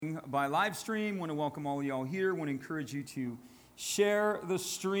by live stream. Want to welcome all of y'all here. Want to encourage you to share the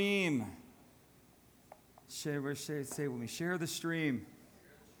stream. Say with me, share the stream.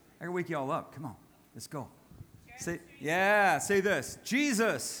 I can wake y'all up. Come on, let's go. Say this.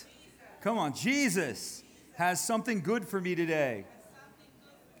 Jesus. Come on, Jesus has something good for me today.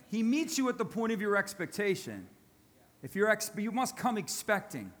 He meets you at the point of your expectation. You must come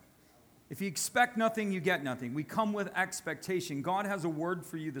expecting. If you expect nothing, you get nothing. We come with expectation. God has a word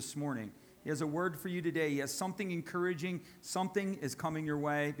for you this morning. He has a word for you today. He has something encouraging. Something is coming your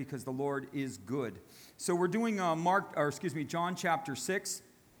way because the Lord is good. So we're doing John chapter 6.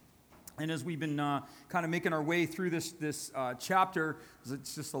 And as we've been kind of making our way through this chapter,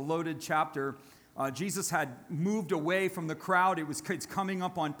 it's just a loaded chapter. Jesus had moved away from the crowd. It's coming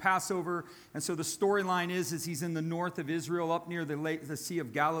up on Passover. And so the storyline is he's in the north of Israel, up near the Sea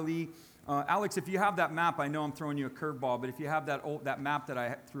of Galilee. Alex, if you have that map, I know I'm throwing you a curveball, but if you have that map that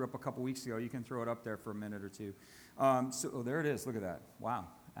I threw up a couple weeks ago, you can throw it up there for a minute or two. There it is. Look at that. Wow.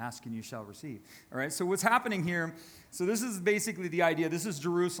 Ask and you shall receive. All right, so what's happening here, so this is basically the idea. This is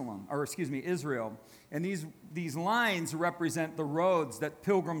Israel. And these lines represent the roads that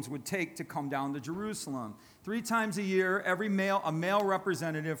pilgrims would take to come down to Jerusalem. 3 times a year, a male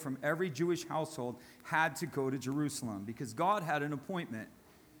representative from every Jewish household had to go to Jerusalem because God had an appointment.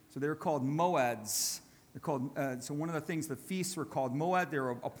 So they were called moeds. They're called, so one of the things, the feasts were called moed. There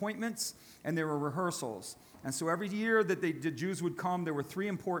were appointments and there were rehearsals. And so every year that the Jews would come, there were 3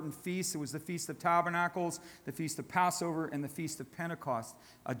 important feasts. It was the Feast of Tabernacles, the Feast of Passover, and the Feast of Pentecost.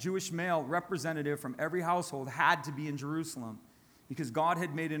 A Jewish male representative from every household had to be in Jerusalem because God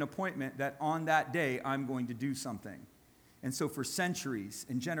had made an appointment that on that day, I'm going to do something. And so for centuries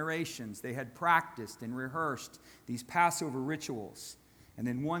and generations, they had practiced and rehearsed these Passover rituals. And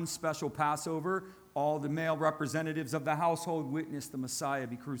then one special Passover, all the male representatives of the household witnessed the Messiah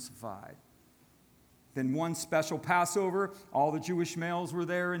be crucified. Then one special Passover, all the Jewish males were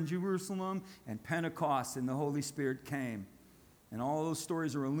there in Jerusalem, and Pentecost and the Holy Spirit came. And all those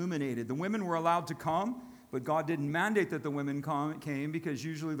stories are illuminated. The women were allowed to come, but God didn't mandate that the women came because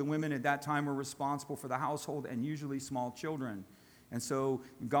usually the women at that time were responsible for the household and usually small children. And so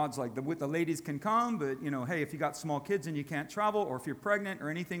God's like, the ladies can come, but, hey, if you got small kids and you can't travel, or if you're pregnant or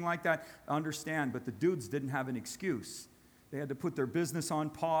anything like that, understand. But the dudes didn't have an excuse. They had to put their business on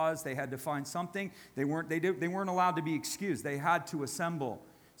pause. They had to find something. They weren't allowed to be excused. They had to assemble.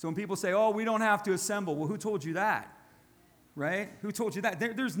 So when people say, oh, we don't have to assemble, well, who told you that? Right? Who told you that?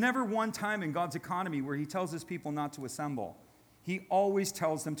 There's never one time in God's economy where he tells his people not to assemble. He always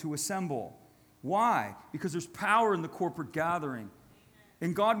tells them to assemble. Why? Because there's power in the corporate gathering.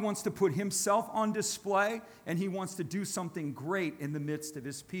 And God wants to put himself on display, and he wants to do something great in the midst of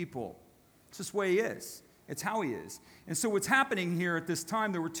his people. It's just the way he is. It's how he is. And so what's happening here at this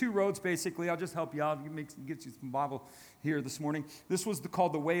time, there were 2 roads, basically. I'll just help you out. Get you some Bible here this morning. This was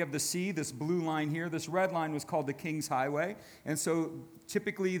called the Way of the Sea, this blue line here. This red line was called the King's Highway. And so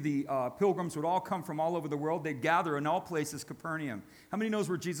typically the pilgrims would all come from all over the world. They'd gather in all places, Capernaum. How many knows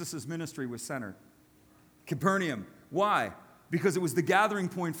where Jesus' ministry was centered? Capernaum. Why? Because it was the gathering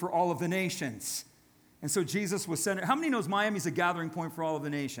point for all of the nations. And so Jesus was centered. How many knows Miami's a gathering point for all of the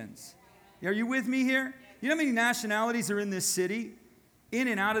nations? Are you with me here? You know how many nationalities are in this city? In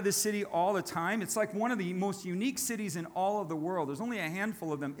and out of this city all the time. It's like one of the most unique cities in all of the world. There's only a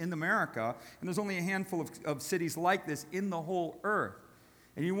handful of them in America, and there's only a handful of cities like this in the whole earth.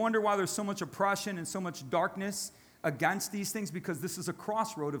 And you wonder why there's so much oppression and so much darkness against these things, because this is a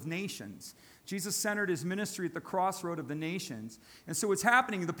crossroad of nations. Jesus centered his ministry at the crossroad of the nations. And so what's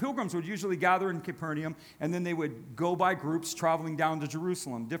happening, the pilgrims would usually gather in Capernaum, and then they would go by groups traveling down to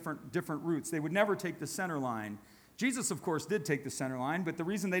Jerusalem, different routes. They would never take the center line. Jesus, of course, did take the center line, but the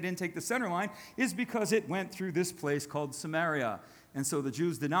reason they didn't take the center line is because it went through this place called Samaria. And so the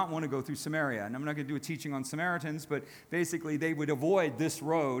Jews did not want to go through Samaria. And I'm not going to do a teaching on Samaritans, but basically they would avoid this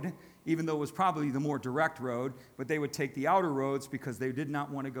road, even though it was probably the more direct road, but they would take the outer roads because they did not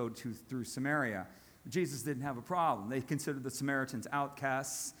want to go through Samaria. Jesus didn't have a problem. They considered the Samaritans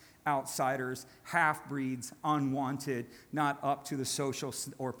outcasts, outsiders, half-breeds, unwanted, not up to the social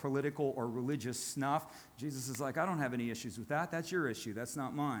or political or religious snuff. Jesus is like, I don't have any issues with that. That's your issue. That's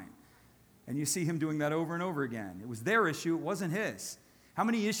not mine. And you see him doing that over and over again. It was their issue. It wasn't his. How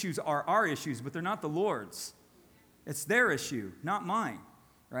many issues are our issues, but they're not the Lord's? It's their issue, not mine,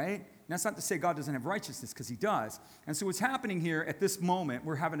 right? And that's not to say God doesn't have righteousness, because he does. And so what's happening here at this moment,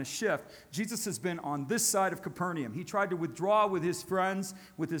 we're having a shift. Jesus has been on this side of Capernaum. He tried to withdraw with his friends,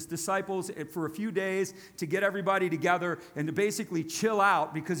 with his disciples for a few days to get everybody together and to basically chill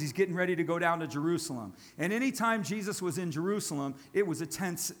out because he's getting ready to go down to Jerusalem. And anytime Jesus was in Jerusalem, it was a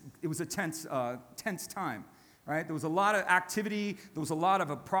tense time. Right? There was a lot of activity. There was a lot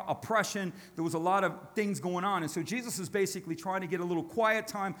of oppression. There was a lot of things going on. And so Jesus is basically trying to get a little quiet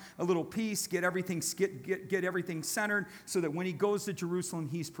time, a little peace, get everything centered so that when he goes to Jerusalem,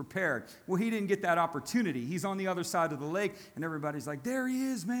 he's prepared. Well, he didn't get that opportunity. He's on the other side of the lake, and everybody's like, there he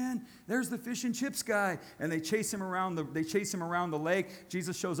is, man. There's the fish and chips guy. And they chase him around the lake.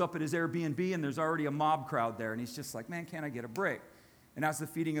 Jesus shows up at his Airbnb, and there's already a mob crowd there. And he's just like, man, can't I get a break? And that's the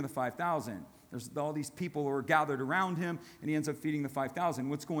feeding of the 5,000. There's all these people who are gathered around him, and he ends up feeding the 5,000.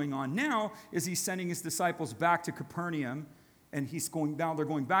 What's going on now is he's sending his disciples back to Capernaum, and they're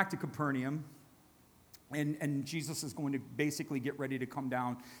going back to Capernaum, and Jesus is going to basically get ready to come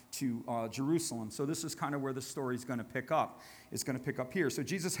down to Jerusalem. So this is kind of where the story is going to pick up. It's going to pick up here. So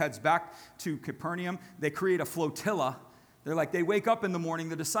Jesus heads back to Capernaum. They create a flotilla. They wake up in the morning,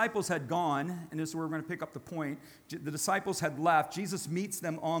 the disciples had gone, and this is where we're going to pick up the point. The disciples had left. Jesus meets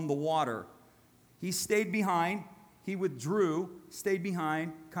them on the water. He stayed behind. He withdrew, stayed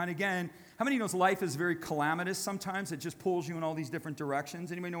behind, kind of again. How many knows life is very calamitous sometimes? It just pulls you in all these different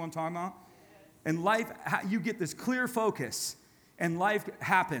directions. Anybody know what I'm talking about? And life, you get this clear focus, and life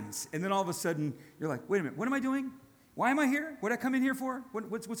happens. And then all of a sudden, you're like, wait a minute, what am I doing? Why am I here? What did I come in here for?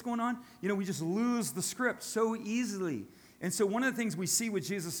 What's going on? We just lose the script so easily. And so one of the things we see with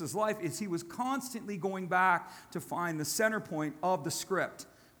Jesus' life is he was constantly going back to find the center point of the script.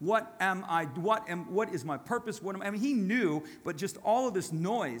 What am I? What is my purpose? He knew, but just all of this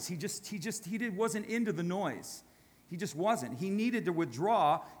noise, he wasn't into the noise. He just wasn't. He needed to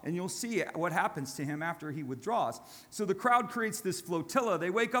withdraw, and you'll see what happens to him after he withdraws. So the crowd creates this flotilla.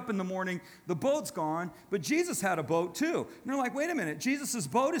 They wake up in the morning, the boat's gone, but Jesus had a boat too. And they're like, wait a minute, Jesus'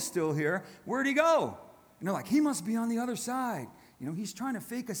 boat is still here. Where'd he go? And they're like, he must be on the other side. He's trying to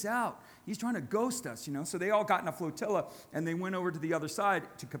fake us out. He's trying to ghost us, So they all got in a flotilla, and they went over to the other side,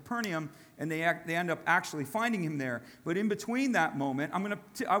 to Capernaum, and they end up actually finding him there. But in between that moment,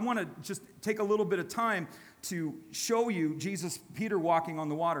 I want to just take a little bit of time to show you Peter walking on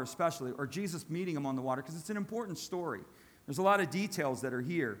the water especially, or Jesus meeting him on the water, because it's an important story. There's a lot of details that are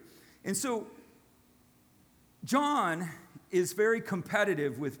here. And so John is very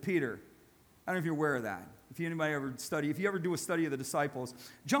competitive with Peter. I don't know if you're aware of that. If you ever do a study of the disciples,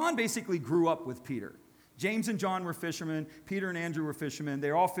 John basically grew up with Peter. James and John were fishermen. Peter and Andrew were fishermen.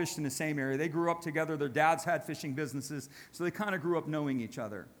 They all fished in the same area. They grew up together. Their dads had fishing businesses, so they kind of grew up knowing each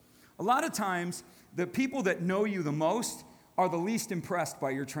other. A lot of times, the people that know you the most are the least impressed by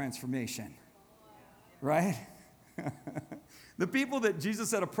your transformation, right? The people that Jesus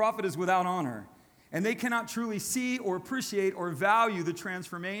said a prophet is without honor. And they cannot truly see or appreciate or value the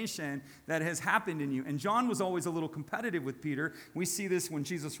transformation that has happened in you. And John was always a little competitive with Peter. We see this when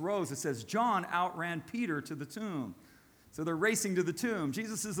Jesus rose. It says, John outran Peter to the tomb. So they're racing to the tomb.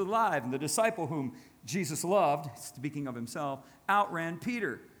 Jesus is alive. And the disciple whom Jesus loved, speaking of himself, outran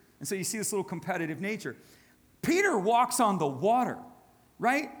Peter. And so you see this little competitive nature. Peter walks on the water,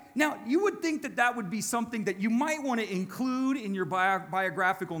 right? Now, you would think that would be something that you might want to include in your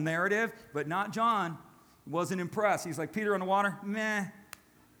biographical narrative, but not John. He wasn't impressed. He's like, Peter on the water? Meh.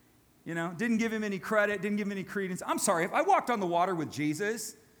 Didn't give him any credit, didn't give him any credence. I'm sorry, if I walked on the water with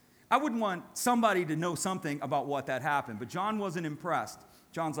Jesus, I wouldn't want somebody to know something about what that happened. But John wasn't impressed.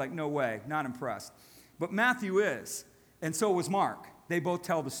 John's like, no way, not impressed. But Matthew is, and so was Mark. They both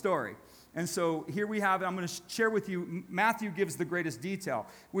tell the story. And so here we have, I'm going to share with you, Matthew gives the greatest detail,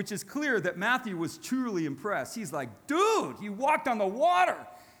 which is clear that Matthew was truly impressed. He's like, dude, you walked on the water.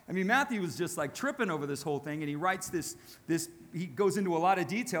 Matthew was just like tripping over this whole thing, and he writes this, he goes into a lot of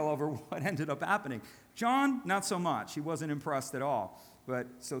detail over what ended up happening. John, not so much. He wasn't impressed at all.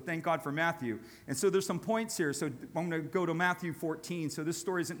 So thank God for Matthew. And so there's some points here. So I'm going to go to Matthew 14. So this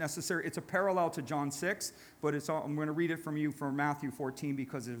story isn't necessary. It's a parallel to John 6, but I'm going to read it from Matthew 14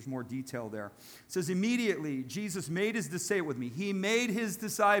 because there's more detail there. It says, immediately Jesus made his disciples, with me. He made his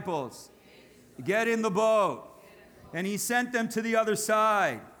disciples get in the boat, and he sent them to the other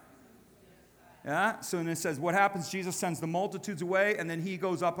side. Yeah? So then it says, what happens? Jesus sends the multitudes away, and then he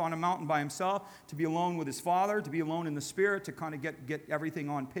goes up on a mountain by himself to be alone with his Father, to be alone in the Spirit, to kind of get everything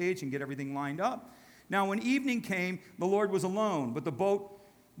on page and get everything lined up. Now, when evening came, the Lord was alone, but the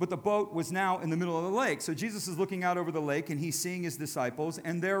boat was now in the middle of the lake. So Jesus is looking out over the lake, and he's seeing his disciples,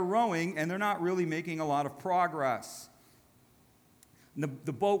 and they're rowing, and they're not really making a lot of progress. And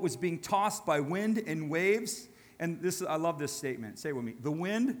the boat was being tossed by wind and waves. And I love this statement. Say it with me. The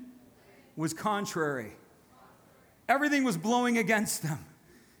wind was contrary. Everything was blowing against them,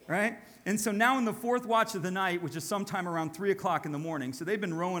 right? And so now in the fourth watch of the night, which is sometime around 3 o'clock in the morning, so they've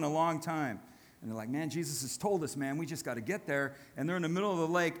been rowing a long time. And they're like, man, Jesus has told us, man, we just got to get there. And they're in the middle of the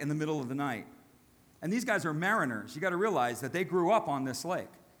lake in the middle of the night. And these guys are mariners. You got to realize that they grew up on this lake.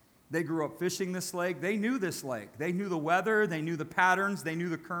 They grew up fishing this lake. They knew this lake. They knew the weather. They knew the patterns. They knew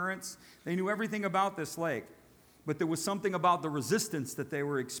the currents. They knew everything about this lake. But there was something about the resistance that they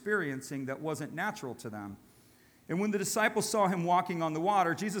were experiencing that wasn't natural to them. And when the disciples saw him walking on the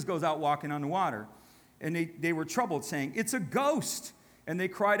water, Jesus goes out walking on the water. And they were troubled, saying, "It's a ghost." And they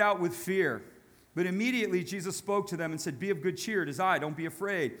cried out with fear. But immediately Jesus spoke to them and said, "Be of good cheer, it is I, don't be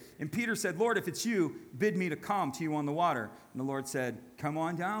afraid." And Peter said, "Lord, if it's you, bid me to come to you on the water." And the Lord said, "Come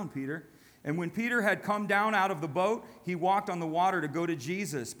on down, Peter." And when Peter had come down out of the boat, he walked on the water to go to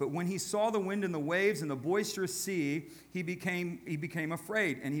Jesus. But when he saw the wind and the waves and the boisterous sea, he became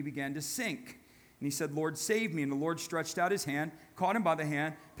afraid, and he began to sink. And he said, "Lord, save me." And the Lord stretched out his hand, caught him by the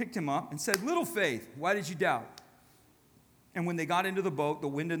hand, picked him up, and said, "Little faith, why did you doubt?" And when they got into the boat, the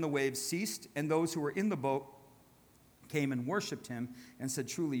wind and the waves ceased, and those who were in the boat came and worshiped him and said,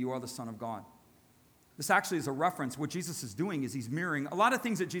 "Truly, you are the Son of God." This actually is a reference. What Jesus is doing is he's mirroring a lot of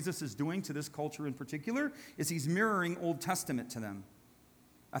things that Jesus is doing to this culture in particular is he's mirroring Old Testament to them.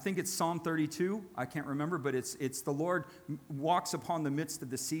 I think it's Psalm 32. I can't remember, but it's the Lord walks upon the midst of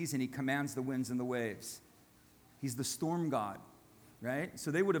the seas and he commands the winds and the waves. He's the storm God. Right? So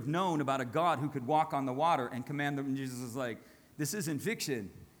they would have known about a God who could walk on the water and command them. And Jesus is like, this isn't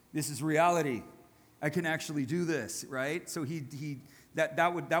fiction. This is reality. I can actually do this, right? So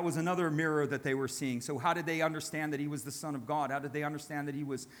that was another mirror that they were seeing. So how did they understand that he was the Son of God? How did they understand that he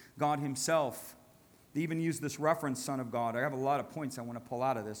was God himself? They even use this reference, Son of God. I have a lot of points I want to pull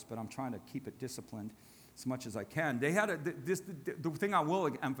out of this, but I'm trying to keep it disciplined as much as I can. They had the thing I will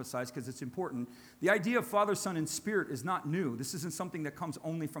emphasize because it's important. The idea of Father, Son, and Spirit is not new. This isn't something that comes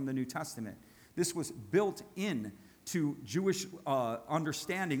only from the New Testament. This was built in to Jewish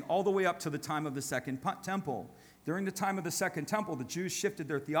understanding all the way up to the time of the Second Temple. During the time of the Second Temple, the Jews shifted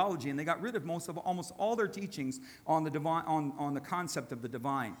their theology and they got rid of almost all their teachings on the divine, on the concept of the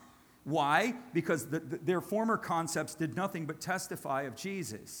divine. Why? Because their former concepts did nothing but testify of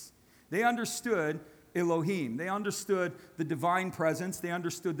Jesus. They understood Elohim. They understood the divine presence. They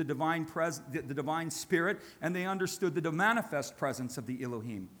understood the divine spirit, and they understood the manifest presence of the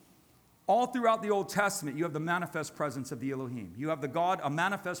Elohim. All throughout the Old Testament, you have the manifest presence of the Elohim. You have a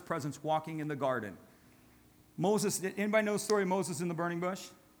manifest presence walking in the garden. Moses, anybody know the story of Moses in the burning bush?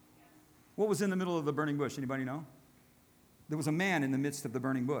 What was in the middle of the burning bush? Anybody know? There was a man in the midst of the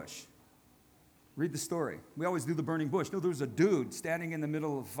burning bush. Read the story. We always do the burning bush. No, there was a dude standing in the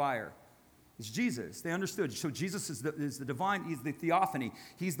middle of the fire. It's Jesus. They understood. So Jesus is the divine. He's the theophany.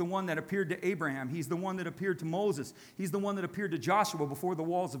 He's the one that appeared to Abraham. He's the one that appeared to Moses. He's the one that appeared to Joshua before the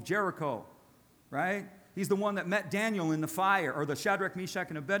walls of Jericho, right? He's the one that met Daniel in the fire, or the Shadrach, Meshach,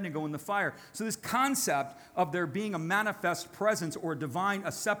 and Abednego in the fire. So this concept of there being a manifest presence or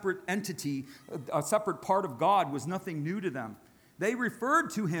a separate entity, a separate part of God was nothing new to them. They referred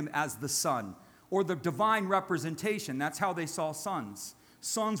to him as the Son or the divine representation. That's how they saw sons.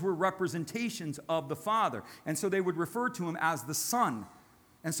 Sons were representations of the Father. And so they would refer to him as the Son.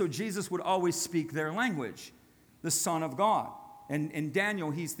 And so Jesus would always speak their language, the Son of God. And in Daniel,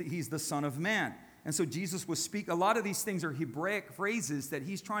 he's the Son of Man. And so Jesus would speak. A lot of these things are Hebraic phrases that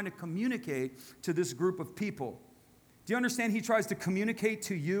he's trying to communicate to this group of people. Do you understand? He tries to communicate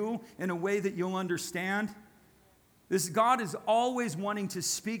to you in a way that you'll understand. This God is always wanting to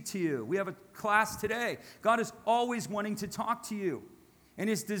speak to you. We have a class today. God is always wanting to talk to you. And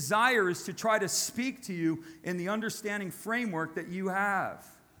his desire is to try to speak to you in the understanding framework that you have.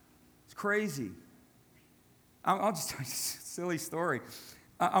 It's crazy. I'll just tell you a silly story.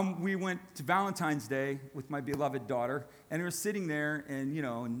 We went to Valentine's Day with my beloved daughter, and we were sitting there, and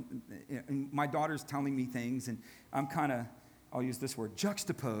and my daughter's telling me things, and I'm kind of, I'll use this word,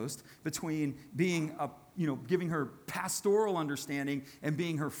 juxtaposed between being giving her pastoral understanding and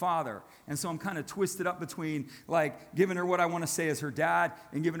being her father. And so I'm kind of twisted up between like giving her what I want to say as her dad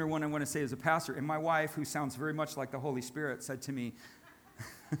and giving her what I want to say as a pastor. And my wife, who sounds very much like the Holy Spirit, said to me,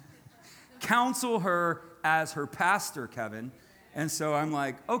 counsel her as her pastor, Kevin. And so I'm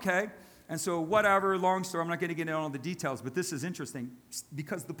like, okay. And so whatever, long story, I'm not going to get into all the details, but this is interesting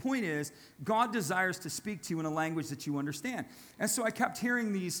because the point is God desires to speak to you in a language that you understand. And so I kept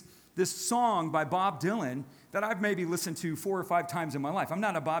hearing these this song by Bob Dylan that I've maybe listened to 4 or 5 times in my life. I'm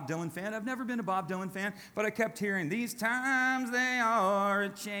not a Bob Dylan fan. I've never been a Bob Dylan fan, but I kept hearing, these times they are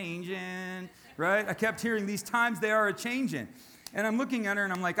a-changing, right? I kept hearing, these times they are a-changing. And I'm looking at her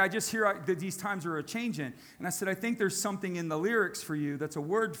and I'm like, I just hear that these times are a-changing. And I said, I think there's something in the lyrics for you that's a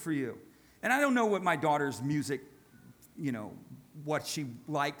word for you. And I don't know what my daughter's music, what she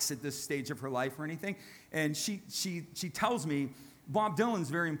likes at this stage of her life or anything. And she tells me, Bob Dylan's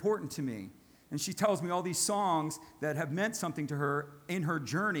very important to me. And she tells me all these songs that have meant something to her in her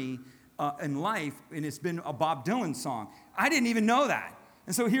journey in life, and it's been a Bob Dylan song. I didn't even know that.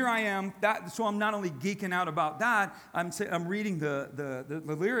 And so here I am. So I'm not only geeking out about that, I'm reading the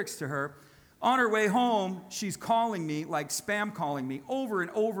lyrics to her. On her way home, she's calling me, like spam calling me, over and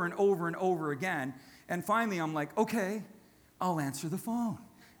over and over and over again. And finally, I'm like, okay, I'll answer the phone,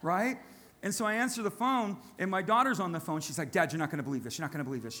 right? And so I answer the phone, and my daughter's on the phone. She's like, Dad, you're not going to believe this. You're not going to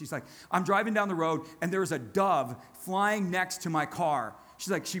believe this. She's like, I'm driving down the road, and there's a dove flying next to my car.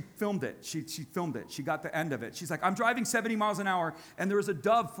 She's like, she filmed it. She filmed it. She got the end of it. She's like, I'm driving 70 miles an hour, and there was a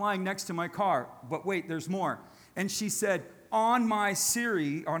dove flying next to my car. But wait, there's more. And she said, on my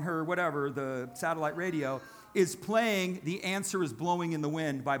Siri, on her whatever, the satellite radio, is playing The Answer is Blowing in the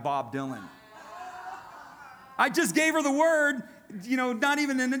Wind by Bob Dylan. I just gave her the word, not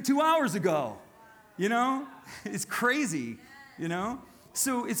even 2 hours ago. It's crazy,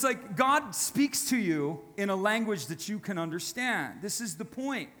 So it's like God speaks to you in a language that you can understand. This is the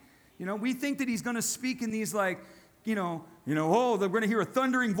point. We think that he's going to speak in these they're going to hear a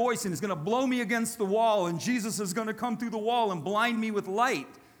thundering voice and it's going to blow me against the wall and Jesus is going to come through the wall and blind me with light.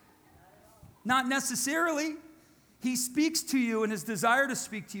 Not necessarily. He speaks to you, and his desire to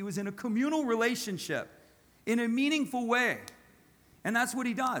speak to you is in a communal relationship, in a meaningful way. And that's what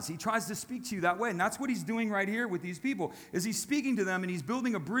he does. He tries to speak to you that way. And that's what he's doing right here with these people, is he's speaking to them and he's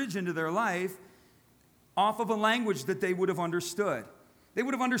building a bridge into their life off of a language that they would have understood. They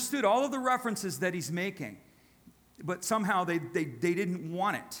would have understood all of the references that he's making, but somehow they didn't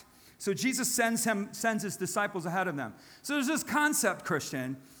want it. So Jesus sends his disciples ahead of them. So there's this concept,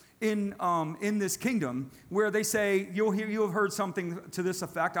 Christian, in this kingdom where they say, you'll have heard something to this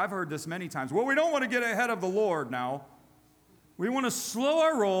effect. I've heard this many times. Well, we don't want to get ahead of the Lord now. We want to slow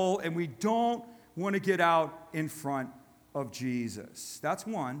our roll, and we don't want to get out in front of Jesus. That's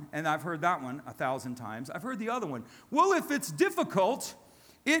one, and I've heard that one 1,000 times. I've heard the other one. Well, if it's difficult,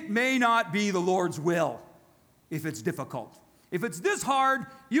 it may not be the Lord's will if it's difficult. If it's this hard,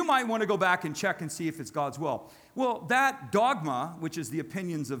 you might want to go back and check and see if it's God's will. Well, that dogma, which is the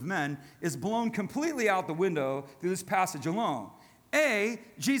opinions of men, is blown completely out the window through this passage alone.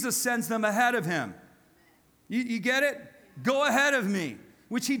 Jesus sends them ahead of him. You get it? Go ahead of me,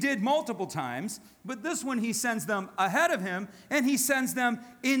 which he did multiple times. But this one, he sends them ahead of him, and he sends them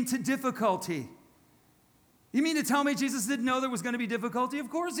into difficulty. You mean to tell me Jesus didn't know there was going to be difficulty? Of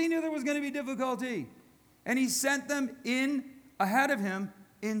course he knew there was going to be difficulty. And he sent them ahead of him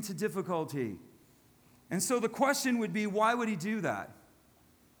into difficulty. And so the question would be, why would he do that?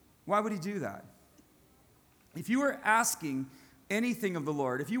 Why would he do that? If you were asking anything of the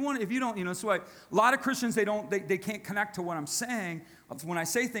Lord, if you don't, so a lot of Christians, they can't connect to what I'm saying when I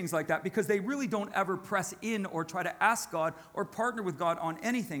say things like that, because they really don't ever press in or try to ask God or partner with God on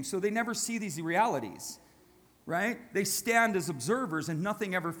anything. So they never see these realities, right? They stand as observers and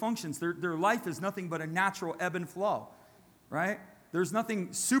nothing ever functions. Their life is nothing but a natural ebb and flow, right? There's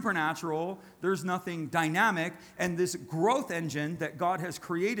nothing supernatural, there's nothing dynamic, and this growth engine that God has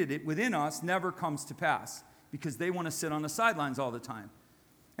created it within us never comes to pass, because they want to sit on the sidelines all the time.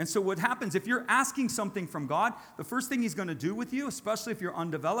 And so what happens, if you're asking something from God, the first thing he's going to do with you, especially if you're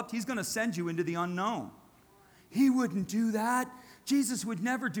undeveloped, he's going to send you into the unknown. He wouldn't do that. Jesus would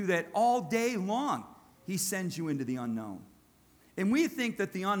never do that. All day long, he sends you into the unknown. And we think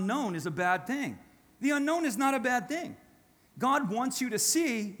that the unknown is a bad thing. The unknown is not a bad thing. God wants you to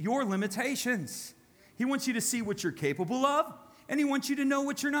see your limitations. He wants you to see what you're capable of, and he wants you to know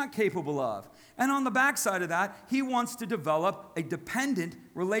what you're not capable of. And on the backside of that, he wants to develop a dependent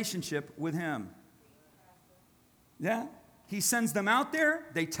relationship with him. Yeah? He sends them out there.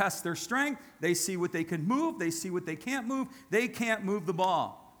 They test their strength. They see what they can move. They see what they can't move. They can't move the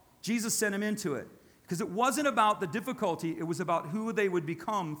ball. Jesus sent them into it because it wasn't about the difficulty. It was about who they would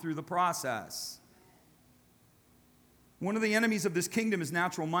become through the process. One of the enemies of this kingdom is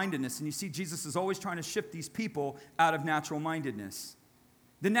natural mindedness. And you see, Jesus is always trying to shift these people out of natural mindedness.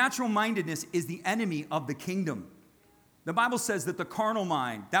 The natural mindedness is the enemy of the kingdom. The Bible says that the carnal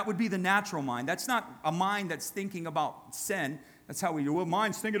mind, that would be the natural mind. That's not a mind that's thinking about sin. That's how we do. Well,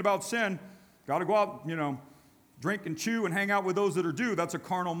 mind's thinking about sin. Got to go out, drink and chew and hang out with those that are due, that's a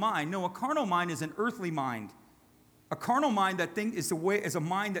carnal mind. No, a carnal mind is an earthly mind. A carnal mind is a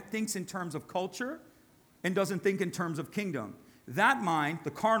mind that thinks in terms of culture and doesn't think in terms of kingdom. That mind,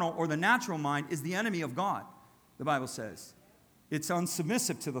 the carnal or the natural mind, is the enemy of God, the Bible says. It's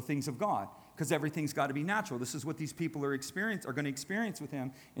unsubmissive to the things of God because everything's got to be natural. This is what these people are going to experience with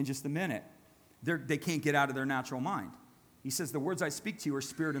him in just a minute. They can't get out of their natural mind. He says, the words I speak to you are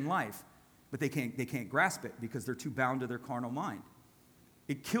spirit and life, but they can't grasp it because they're too bound to their carnal mind.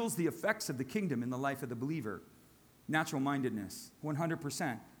 It kills the effects of the kingdom in the life of the believer. Natural mindedness,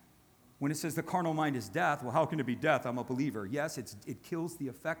 100%. When it says the carnal mind is death, well, how can it be death? I'm a believer. Yes, it kills the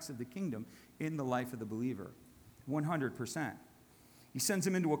effects of the kingdom in the life of the believer, 100%. He sends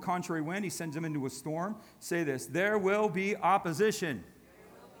him into a contrary wind. He sends him into a storm. Say this, there will be opposition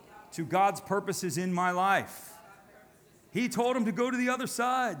to God's purposes in my life. He told him to go to the other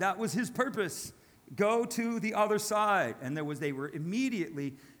side. That was his purpose. Go to the other side. And they were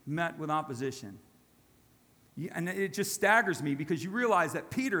immediately met with opposition. And it just staggers me because you realize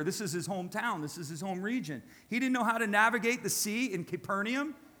that Peter, this is his hometown. This is his home region. He didn't know how to navigate the sea in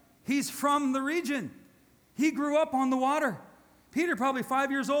Capernaum. He's from the region. He grew up on the water. Peter, probably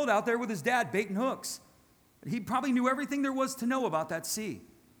 5 years old, out there with his dad baiting hooks. He probably knew everything there was to know about that sea.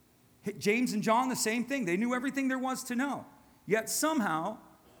 James and John, the same thing. They knew everything there was to know. Yet somehow,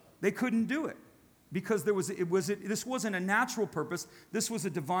 they couldn't do it. Because this wasn't a natural purpose. This was a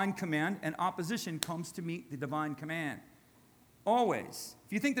divine command, and opposition comes to meet the divine command. Always.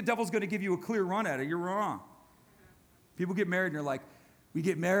 If you think the devil's going to give you a clear run at it, you're wrong. People get married, and they're like, we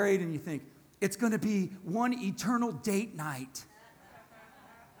get married, and you think, it's going to be one eternal date night.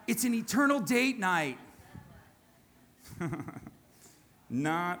 It's an eternal date night.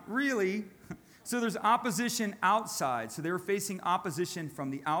 Not really. So there's opposition outside. So they were facing opposition from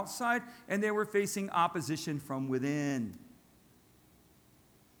the outside, and they were facing opposition from within.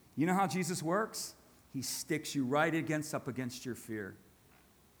 You know how Jesus works? He sticks you right up against your fear.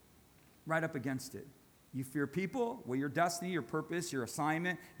 Right up against it. You fear people? Well, your destiny, your purpose, your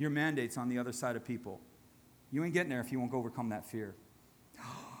assignment, your mandate's on the other side of people. You ain't getting there if you won't overcome that fear.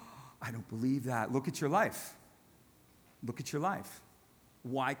 I don't believe that. Look at your life. Look at your life.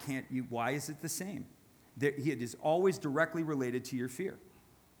 Why is it the same? It is always directly related to your fear.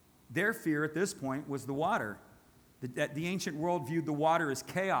 Their fear at this point was the water. The ancient world viewed the water as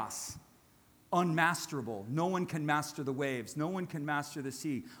chaos, unmasterable. No one can master the waves. No one can master the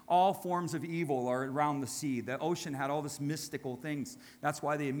sea. All forms of evil are around the sea. The ocean had all this mystical things. That's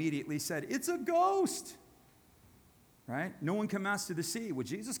why they immediately said, it's a ghost. Right? No one can master the sea. Well,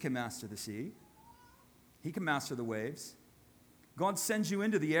 Jesus can master the sea. He can master the waves. God sends you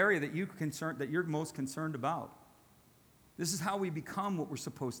into the area that you're most concerned about. This is how we become what we're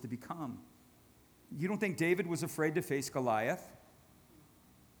supposed to become. You don't think David was afraid to face Goliath?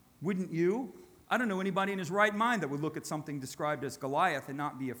 Wouldn't you? I don't know anybody in his right mind that would look at something described as Goliath and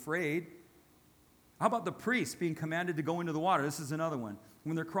not be afraid. How about the priests being commanded to go into the water? This is another one.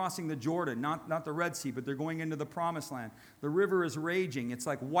 When they're crossing the Jordan, not the Red Sea, but they're going into the Promised Land. The river is raging. It's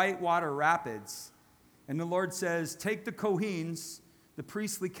like whitewater rapids. And the Lord says, take the Kohanes, the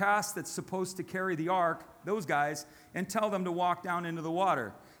priestly caste that's supposed to carry the ark, those guys, and tell them to walk down into the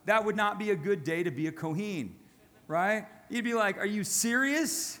water. That would not be a good day to be a Kohen, right? You'd be like, are you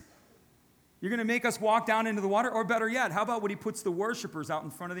serious? You're going to make us walk down into the water? Or better yet, how about when he puts the worshipers out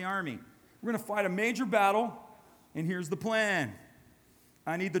in front of the army? We're going to fight a major battle, and here's the plan.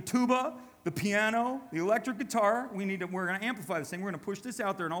 I need the tuba, the piano, the electric guitar. We're going to amplify this thing. We're going to push this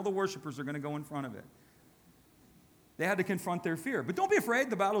out there, and all the worshipers are going to go in front of it. They had to confront their fear. But don't be afraid,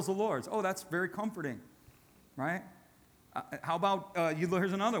 the battle's the Lord's. Oh, that's very comforting, right? How about,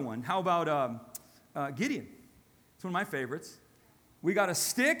 here's another one. How about Gideon? It's one of my favorites. We got a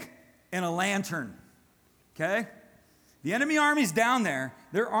stick and a lantern, okay? The enemy army's down there.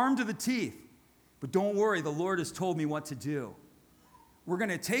 They're armed to the teeth. But don't worry, the Lord has told me what to do. We're going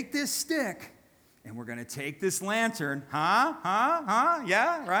to take this stick, and we're going to take this lantern.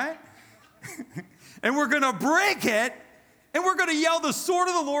 Yeah, right? And we're going to break it, and we're going to yell the sword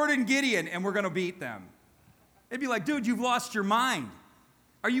of the Lord in Gideon, and we're going to beat them. It'd be like, dude, you've lost your mind.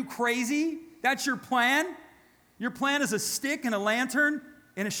 Are you crazy? That's your plan? Your plan is a stick and a lantern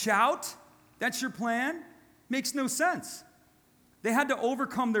and a shout? That's your plan? Makes no sense. They had to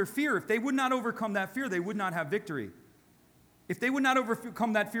overcome their fear. If they would not overcome that fear, they would not have victory. If they would not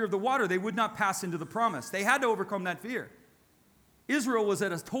overcome that fear of the water, they would not pass into the promise. They had to overcome that fear. Israel was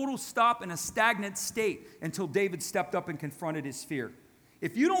at a total stop in a stagnant state until David stepped up and confronted his fear.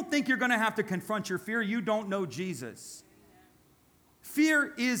 If you don't think you're going to have to confront your fear, you don't know Jesus.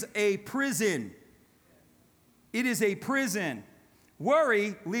 Fear is a prison. It is a prison.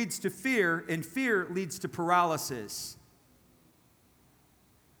 Worry leads to fear, and fear leads to paralysis.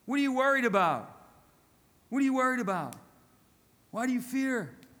 What are you worried about? What are you worried about? Why do you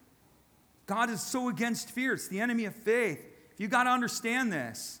fear? God is so against fear. It's the enemy of faith. If you got to understand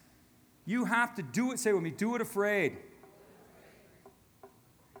this, you have to do it. Say with me, do it afraid.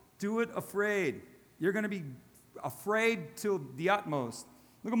 Do it afraid. You're going to be afraid to the utmost.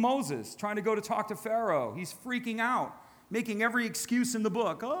 Look at Moses trying to go to talk to Pharaoh. He's freaking out, making every excuse in the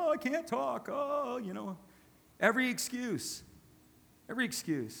book. Oh, I can't talk. Oh, every excuse. Every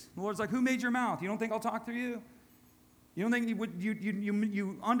excuse. The Lord's like, who made your mouth? You don't think I'll talk through you? You don't think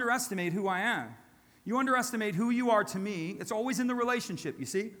you underestimate who I am. You underestimate who you are to me. It's always in the relationship, you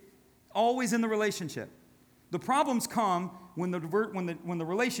see? Always in the relationship. The problems come when the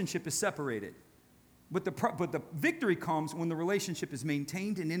relationship is separated. But the victory comes when the relationship is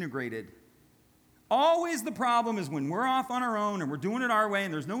maintained and integrated. Always the problem is when we're off on our own and we're doing it our way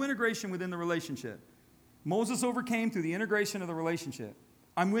and there's no integration within the relationship. Moses overcame through the integration of the relationship.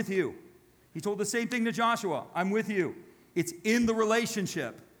 I'm with you. He told the same thing to Joshua. I'm with you. It's in the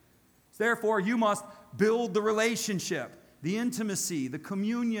relationship. Therefore, you must build the relationship, the intimacy, the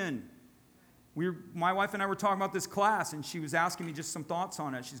communion. My wife and I were talking about this class, and she was asking me just some thoughts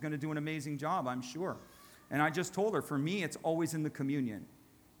on it. She's going to do an amazing job, I'm sure. And I just told her, for me, it's always in the communion.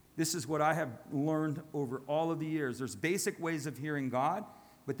 This is what I have learned over all of the years. There's basic ways of hearing God,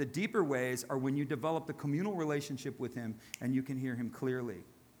 but the deeper ways are when you develop the communal relationship with Him and you can hear Him clearly.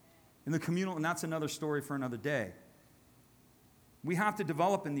 And that's another story for another day. We have to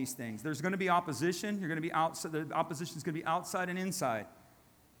develop in these things. There's going to be opposition. You're going to be outside. The opposition is going to be outside and inside.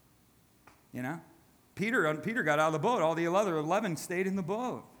 Peter got out of the boat. All the other 11 stayed in the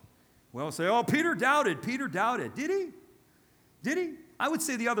boat. Well, say, oh, Peter doubted. Peter doubted. Did he? Did he? I would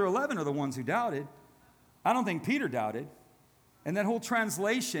say the other 11 are the ones who doubted. I don't think Peter doubted. And that whole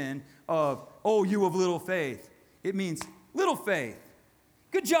translation of, oh, you of little faith, it means little faith.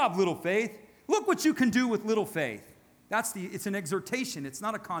 Good job, little faith. Look what you can do with little faith. It's an exhortation. It's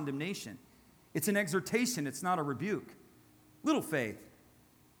not a condemnation. It's an exhortation. It's not a rebuke. Little faith.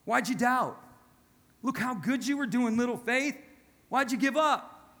 Why'd you doubt? Look how good you were doing, little faith. Why'd you give up?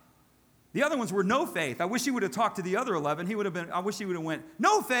 The other ones were no faith. I wish he would have talked to the other 11. I wish he would have went,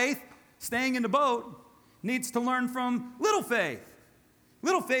 no faith, staying in the boat, needs to learn from little faith.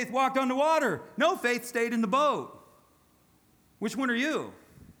 Little faith walked on the water. No faith stayed in the boat. Which one are you?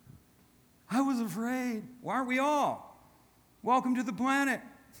 I was afraid. Why aren't we all? Welcome to the planet.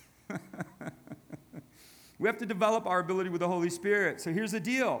 We have to develop our ability with the Holy Spirit. So here's the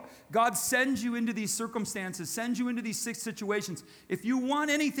deal. God sends you into these circumstances, sends you into these 6 situations. If you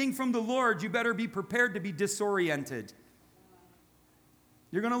want anything from the Lord, you better be prepared to be disoriented.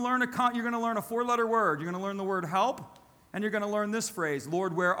 You're going to learn a 4-letter word. You're going to learn the word help, and you're going to learn this phrase,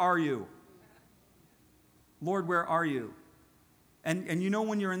 Lord, where are you? Lord, where are you? And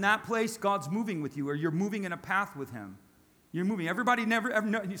when you're in that place, God's moving with you, or you're moving in a path with Him. You're moving. Everybody never ever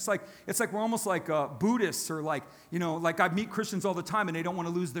know. It's like we're almost like Buddhists, or like I meet Christians all the time, and they don't want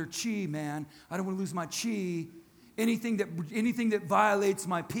to lose their chi, man. I don't want to lose my chi. Anything that violates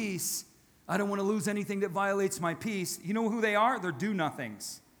my peace, I don't want to lose anything that violates my peace. You know who they are? They're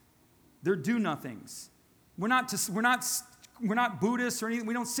do-nothings. They're do-nothings. We're not Buddhists or anything.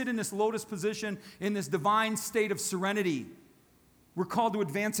 We don't sit in this lotus position in this divine state of serenity. We're called to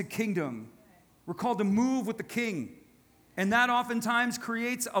advance a kingdom. We're called to move with the King. And that oftentimes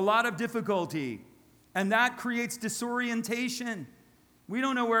creates a lot of difficulty. And that creates disorientation. We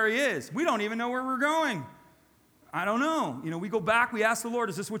don't know where He is. We don't even know where we're going. I don't know. We go back, we ask the Lord,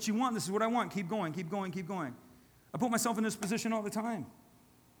 is this what you want? This is what I want. Keep going, keep going, keep going. I put myself in this position all the time.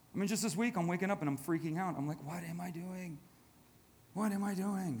 Just this week, I'm waking up and I'm freaking out. I'm like, what am I doing? What am I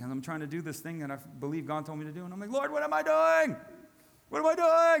doing? And I'm trying to do this thing that I believe God told me to do. And I'm like, Lord, what am I doing? What am I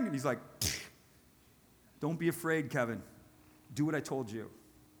doing? And He's like, don't be afraid, Kevin. Do what I told you.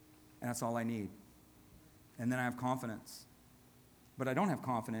 And that's all I need. And then I have confidence. But I don't have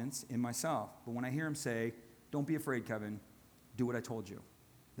confidence in myself. But when I hear Him say, don't be afraid, Kevin, do what I told you,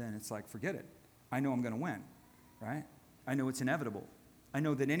 then it's like, forget it. I know I'm going to win, right? I know it's inevitable. I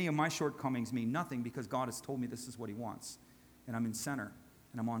know that any of my shortcomings mean nothing because God has told me this is what He wants. And I'm in center,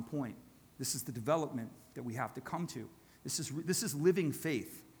 and I'm on point. This is the development that we have to come to. This is living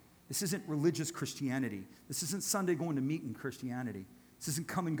faith. This isn't religious Christianity. This isn't Sunday going to meeting Christianity. This isn't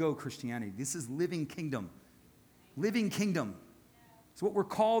come and go Christianity. This is living kingdom. Living kingdom. So what we're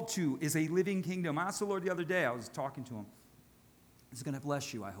called to is a living kingdom. I asked the Lord the other day, I was talking to Him. He's going to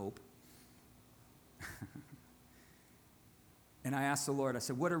bless you, I hope. And I asked the Lord, I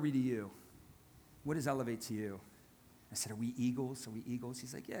said, what are we to you? What does elevate to you? I said, are we eagles? Are we eagles?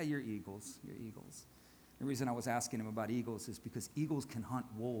 He's like, yeah, you're eagles. You're eagles. The reason I was asking him about eagles is because eagles can hunt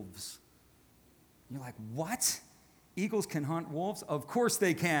wolves. You're like, what? Eagles can hunt wolves? Of course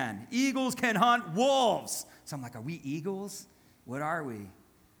they can. Eagles can hunt wolves. So I'm like, are we eagles? What are we? And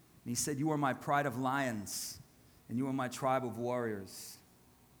he said, you are my pride of lions, and you are my tribe of warriors.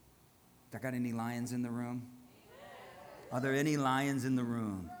 I got any lions in the room? Are there any lions in the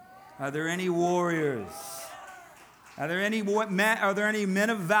room? Are there any warriors? Are there any men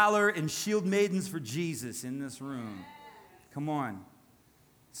of valor and shield maidens for Jesus in this room? Come on.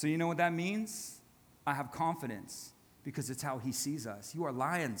 So you know what that means? I have confidence because it's how he sees us. You are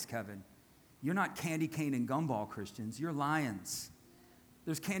lions, Kevin. You're not candy cane and gumball Christians. You're lions.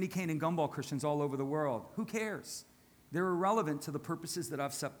 There's candy cane and gumball Christians all over the world. Who cares? They're irrelevant to the purposes that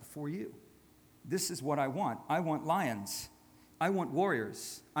I've set before you. This is what I want. I want lions. I want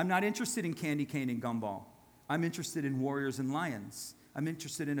warriors. I'm not interested in candy cane and gumball. I'm interested in warriors and lions. I'm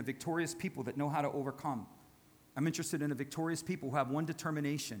interested in a victorious people that know how to overcome. I'm interested in a victorious people who have one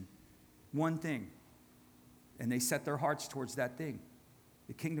determination, one thing, and they set their hearts towards that thing.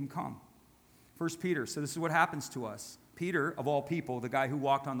 The kingdom come. 1 Peter, so this is what happens to us. Peter, of all people, the guy who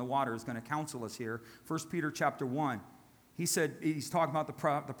walked on the water, is going to counsel us here. 1 Peter chapter 1. He said, he's talking about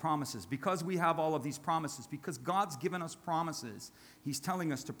the promises. Because we have all of these promises, because God's given us promises, he's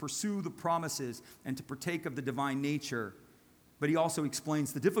telling us to pursue the promises and to partake of the divine nature. But he also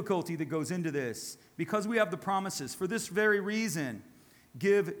explains the difficulty that goes into this. Because we have the promises, for this very reason,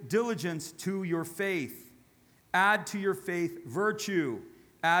 give diligence to your faith. Add to your faith virtue.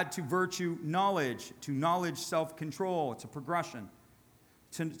 Add to virtue knowledge. To knowledge self-control. It's a progression.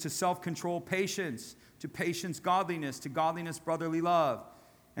 To self-control patience. To patience godliness. To godliness brotherly love.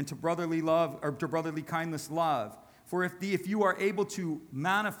 And to brotherly love, or to brotherly kindness love. For if you are able to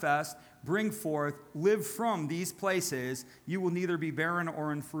manifest, bring forth, live from these places, you will neither be barren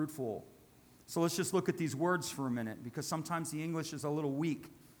or unfruitful. So let's just look at these words for a minute, because sometimes the English is a little weak.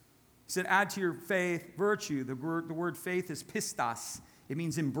 He said, add to your faith virtue. The word faith is pistos. It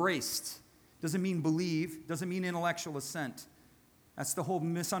means embraced. Doesn't mean believe. Doesn't mean intellectual assent. That's the whole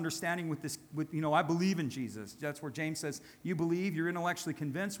misunderstanding with this, I believe in Jesus. That's where James says, you believe, you're intellectually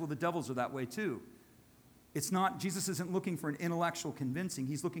convinced. Well, the devils are that way too. It's not, Jesus isn't looking for an intellectual convincing.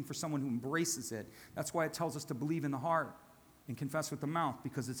 He's looking for someone who embraces it. That's why it tells us to believe in the heart and confess with the mouth,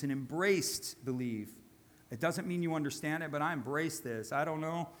 because it's an embraced belief. It doesn't mean you understand it, but I embrace this. I don't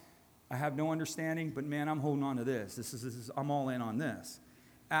know. I have no understanding, but man, I'm holding on to this. I'm all in on this.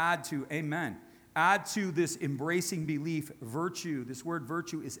 Add to, amen. Add to this embracing belief virtue. This word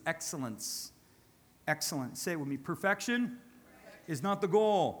virtue is excellence. Excellence. Say it with me. Perfection is not the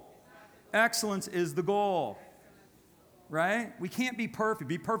goal. Excellence is the goal. Right? We can't be perfect.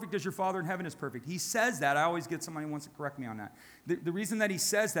 Be perfect as your Father in heaven is perfect. He says that. I always get somebody who wants to correct me on that. The reason that he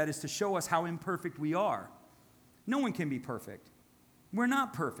says that is to show us how imperfect we are. No one can be perfect. We're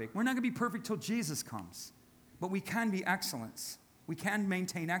not perfect. We're not going to be perfect till Jesus comes. But we can be excellence. We can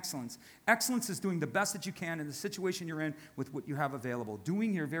maintain excellence. Excellence is doing the best that you can in the situation you're in with what you have available.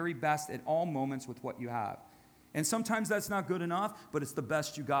 Doing your very best at all moments with what you have. And sometimes that's not good enough, but it's the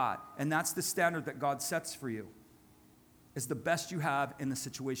best you got. And that's the standard that God sets for you. It's the best you have in the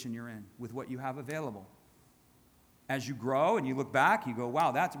situation you're in with what you have available. As you grow and you look back, you go,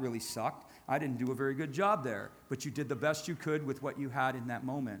 wow, that really sucked. I didn't do a very good job there. But you did the best you could with what you had in that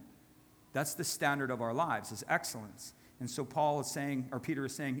moment. That's the standard of our lives, is excellence. And so Peter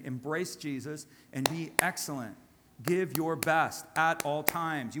is saying, embrace Jesus and be excellent. Give your best at all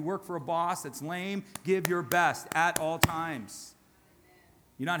times. You work for a boss that's lame, give your best at all times.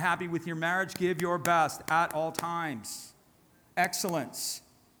 You're not happy with your marriage, give your best at all times. Excellence.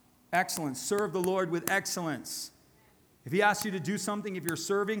 Excellence. Serve the Lord with excellence. If he asks you to do something, if you're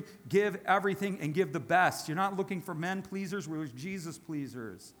serving, give everything and give the best. You're not looking for men pleasers, we're Jesus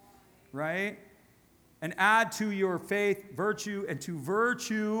pleasers. Right? And add to your faith virtue, and to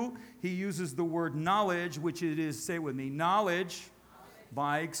virtue, he uses the word knowledge, which it is, say it with me, knowledge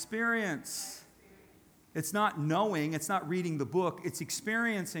by experience. It's not knowing, it's not reading the book, it's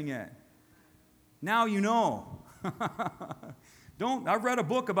experiencing it. Now you know. I've read a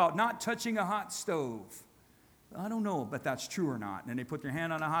book about not touching a hot stove. I don't know if that's true or not. And then they put their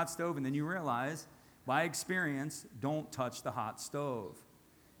hand on a hot stove, and then you realize, by experience, don't touch the hot stove.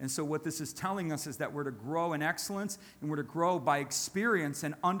 And so what this is telling us is that we're to grow in excellence, and we're to grow by experience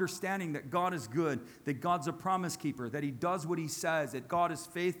and understanding that God is good, that God's a promise keeper, that he does what he says, that God is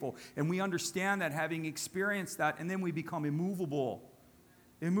faithful. And we understand that, having experienced that, and then we become immovable.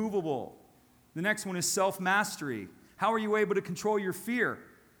 Immovable. The next one is self-mastery. How are you able to control your fear?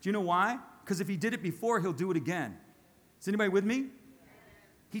 Do you know why? because if he did it before, he'll do it again. Is anybody with me?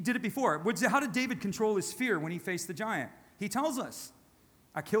 He did it before. How did David control his fear when he faced the giant? He tells us,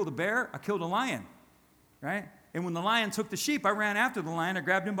 I killed a bear, I killed a lion, right? And when the lion took the sheep, I ran after the lion, I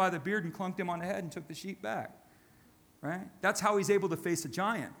grabbed him by the beard and clunked him on the head and took the sheep back, right? That's how he's able to face a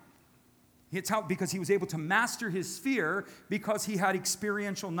giant. It's how, because he was able to master his fear because he had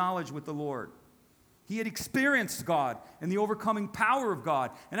experiential knowledge with the Lord. He had experienced God and the overcoming power of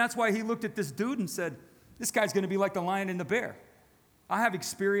God. And that's why he looked at this dude and said, this guy's going to be like the lion and the bear. I have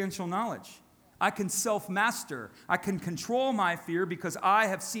experiential knowledge. I can self-master. I can control my fear because I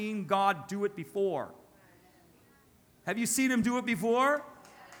have seen God do it before. Have you seen him do it before?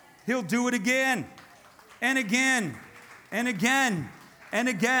 He'll do it again and again and again and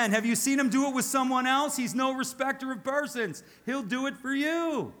again. Have you seen him do it with someone else? He's no respecter of persons. He'll do it for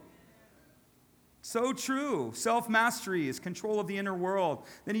you. So true. Self-mastery is control of the inner world.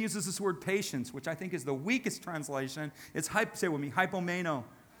 Then he uses this word patience, which I think is the weakest translation. It's, say it with me, hypomeno.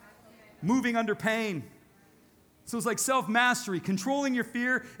 Moving under pain. So it's like self-mastery, controlling your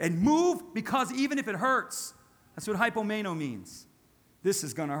fear and move because even if it hurts. That's what hypomeno means. This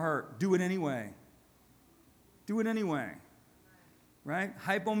is going to hurt. Do it anyway. Do it anyway. Right?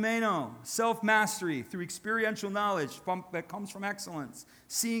 Hypomeno, self-mastery through experiential knowledge that comes from excellence.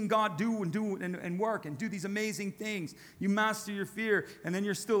 Seeing God do and work and do these amazing things. You master your fear, and then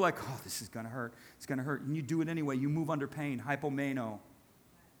you're still like, oh, this is going to hurt. It's going to hurt. And you do it anyway. You move under pain. Hypomeno.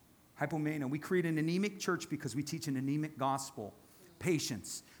 Hypomeno. We create an anemic church because we teach an anemic gospel.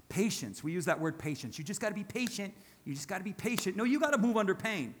 Patience. Patience. We use that word patience. You just got to be patient. You just got to be patient. No, you got to move under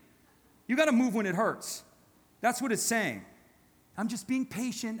pain. You got to move when it hurts. That's what it's saying. I'm just being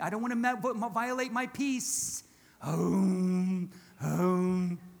patient. I don't want to violate my peace.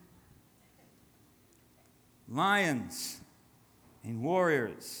 Lions and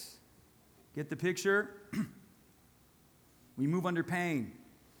warriors. Get the picture? We move under pain.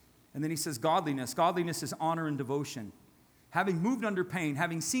 And then he says godliness. Godliness is honor and devotion. Having moved under pain,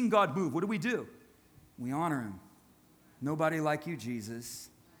 having seen God move, what do? We honor him. Nobody like you, Jesus.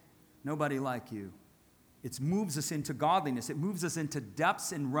 Nobody like you. It moves us into godliness. It moves us into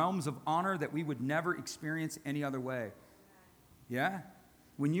depths and realms of honor that we would never experience any other way. Yeah?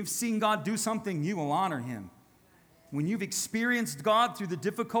 When you've seen God do something, you will honor him. When you've experienced God through the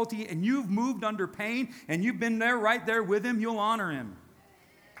difficulty and you've moved under pain and you've been there right there with him, you'll honor him.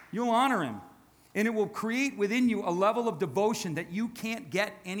 You'll honor him. And it will create within you a level of devotion that you can't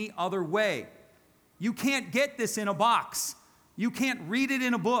get any other way. You can't get this in a box. You can't read it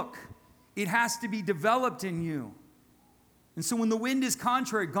in a book. It has to be developed in you. And so when the wind is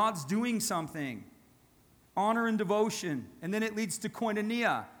contrary, God's doing something. Honor and devotion. And then it leads to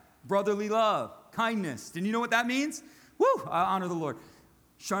koinonia, brotherly love, kindness. And you know what that means? Woo! I honor the Lord.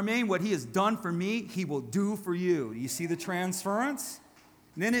 Charmaine, what he has done for me, he will do for you. You see the transference?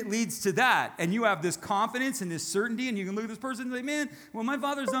 And then it leads to that. And you have this confidence and this certainty, and you can look at this person and say, man, what my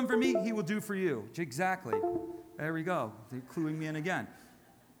Father's done for me, he will do for you. Exactly. There we go. They're cluing me in again.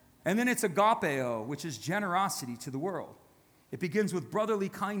 And then it's agapeo, which is generosity to the world. It begins with brotherly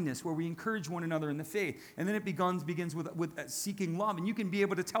kindness, where we encourage one another in the faith. And then it begins with seeking love. And you can be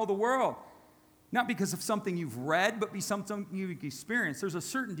able to tell the world, not because of something you've read, but be something you've experienced. There's a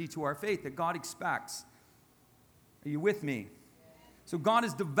certainty to our faith that God expects. Are you with me? So God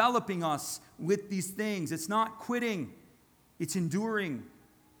is developing us with these things. It's not quitting. It's enduring.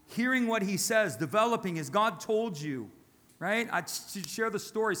 Hearing what he says, developing as God told you. Right? I share the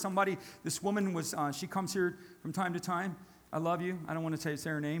story. This woman was, she comes here from time to time. I love you. I don't want to say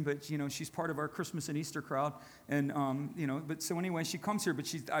her name, but, she's part of our Christmas and Easter crowd. And, but so anyway, she comes here,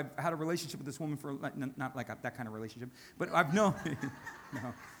 but I've had a relationship with this woman for, not like that kind of relationship, but I've known,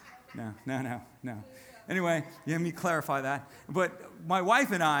 no. Anyway, let me clarify that. But my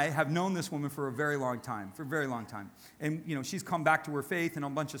wife and I have known this woman for a very long time. And, she's come back to her faith and a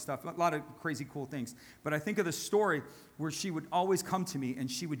bunch of stuff, a lot of crazy cool things. But I think of the story where she would always come to me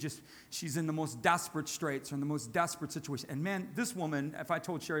and she's in the most desperate straits or in the most desperate situation. And man, this woman, if I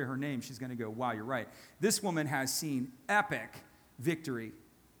told Sherry her name, she's going to go, wow, you're right. This woman has seen epic victory.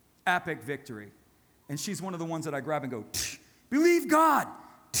 And she's one of the ones that I grab and go, believe God.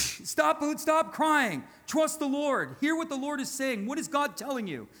 Stop crying. Trust the Lord. Hear what the Lord is saying. What is God telling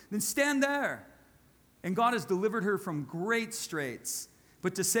you? Then stand there. And God has delivered her from great straits.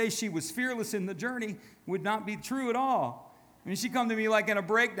 But to say she was fearless in the journey would not be true at all. I mean, she come to me like in a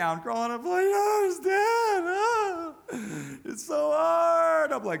breakdown, crawling up like, I understand. It's so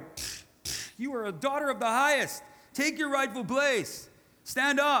hard. I'm like, you are a daughter of the highest. Take your rightful place.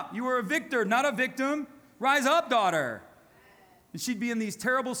 Stand up. You are a victor, not a victim. Rise up, daughter. And she'd be in these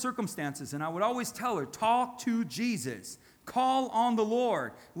terrible circumstances, and I would always tell her, talk to Jesus. Call on the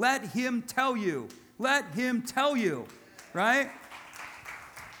Lord. Let him tell you. Let him tell you, right?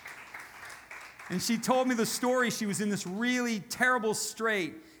 And she told me the story. She was in this really terrible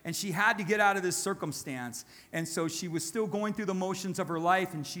strait, and she had to get out of this circumstance. And so she was still going through the motions of her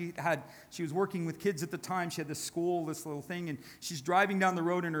life, and she was working with kids at the time. She had this school, this little thing, and she's driving down the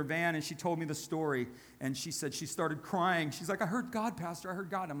road in her van, and she told me the story. And she said she started crying. She's like, I heard God, Pastor. I heard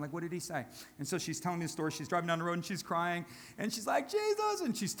God. I'm like, what did he say? And so she's telling me the story. She's driving down the road, and she's crying. And she's like, Jesus.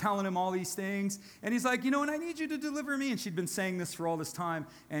 And she's telling him all these things. And he's like, and I need you to deliver me. And she'd been saying this for all this time.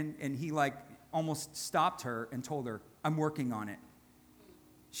 And he almost stopped her and told her, I'm working on it.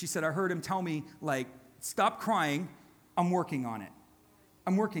 She said, I heard him tell me, stop crying. I'm working on it.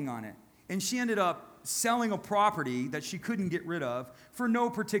 I'm working on it. And she ended up selling a property that she couldn't get rid of for no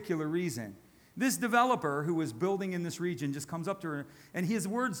particular reason. This developer who was building in this region just comes up to her, and his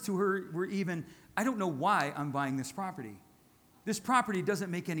words to her were even, I don't know why I'm buying this property. This property doesn't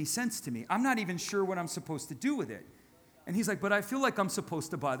make any sense to me. I'm not even sure what I'm supposed to do with it. And he's like, but I feel like I'm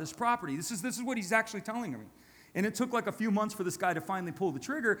supposed to buy this property. This is what he's actually telling me. And it took a few months for this guy to finally pull the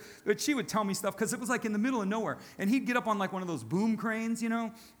trigger, but she would tell me stuff because it was in the middle of nowhere. And he'd get up on one of those boom cranes,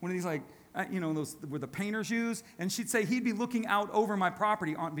 one of these those where the painters use. And she'd say he'd be looking out over my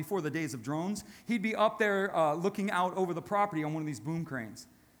property before the days of drones. He'd be up there looking out over the property on one of these boom cranes.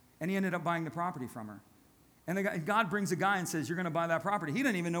 And he ended up buying the property from her. And God brings a guy and says, you're going to buy that property. He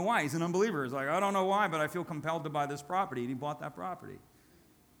didn't even know why. He's an unbeliever. He's like, I don't know why, but I feel compelled to buy this property. And he bought that property.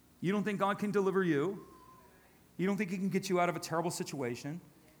 You don't think God can deliver you? You don't think he can get you out of a terrible situation?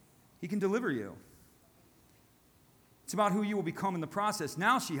 He can deliver you. It's about who you will become in the process.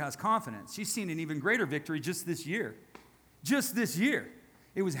 Now she has confidence. She's seen an even greater victory just this year. Just this year.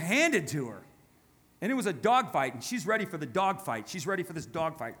 It was handed to her. And it was a dogfight, and she's ready for the dogfight. She's ready for this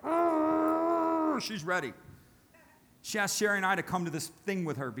dogfight. She's ready. She asked Sherry and I to come to this thing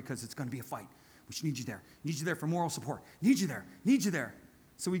with her because it's going to be a fight. But she needs you there. Needs you there for moral support. Need you there. Need you there.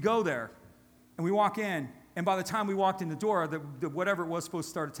 So we go there, and we walk in, and by the time we walked in the door, whatever it was supposed to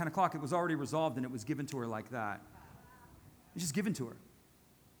start at 10 o'clock, it was already resolved, and it was given to her like that. It was just given to her.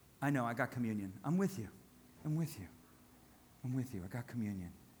 I know, I got communion. I'm with you. I'm with you. I'm with you. I got communion.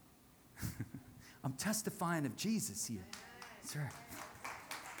 I'm testifying of Jesus here. That's right.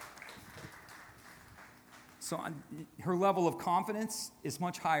 So her level of confidence is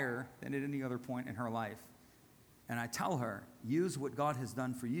much higher than at any other point in her life. And I tell her, use what God has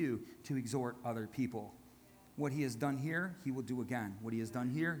done for you to exhort other people. What he has done here, he will do again. What he has done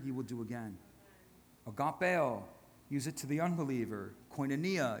here, he will do again. Agapeo, use it to the unbeliever.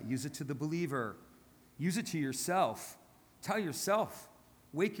 Koinonia, use it to the believer. Use it to yourself. Tell yourself.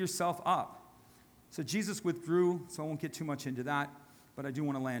 Wake yourself up. So Jesus withdrew, so I won't get too much into that. But I do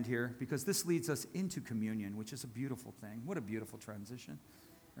want to land here because this leads us into communion, which is a beautiful thing. What a beautiful transition,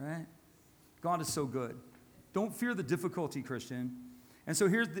 right? God is so good. Don't fear the difficulty, Christian. And so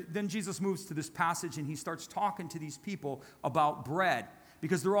then Jesus moves to this passage and he starts talking to these people about bread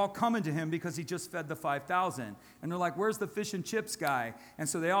because they're all coming to him because he just fed the 5,000. And they're like, where's the fish and chips guy? And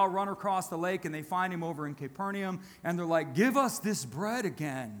so they all run across the lake and they find him over in Capernaum and they're like, give us this bread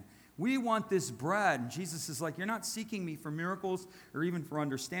again. We want this bread. And Jesus is like, you're not seeking me for miracles or even for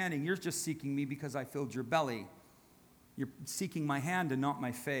understanding. You're just seeking me because I filled your belly. You're seeking my hand and not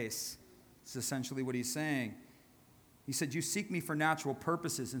my face. It's essentially what he's saying. He said, you seek me for natural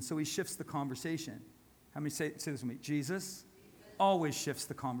purposes. And so he shifts the conversation. How many say this with me? Jesus always shifts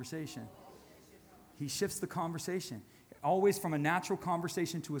the conversation. He shifts the conversation. Always from a natural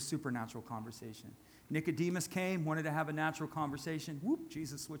conversation to a supernatural conversation. Nicodemus came, wanted to have a natural conversation. Whoop,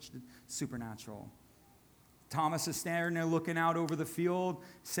 Jesus switched to supernatural. Thomas is standing there looking out over the field,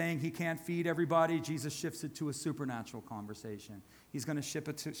 saying he can't feed everybody. Jesus shifts it to a supernatural conversation. He's going to shift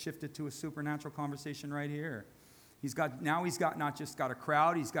it to a supernatural conversation right here. He's got not just got a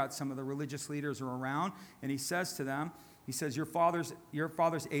crowd, he's got some of the religious leaders are around, and he says to them, he says, your fathers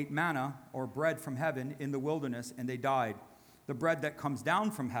ate manna, or bread from heaven, in the wilderness, and they died. The bread that comes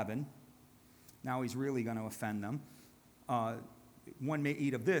down from heaven, now he's really going to offend them. One may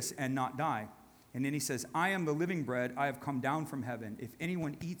eat of this and not die. And then he says, I am the living bread. I have come down from heaven. If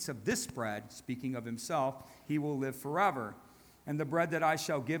anyone eats of this bread, speaking of himself, he will live forever. And the bread that I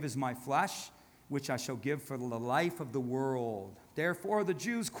shall give is my flesh, which I shall give for the life of the world. Therefore the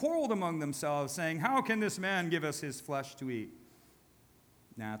Jews quarreled among themselves, saying, how can this man give us his flesh to eat?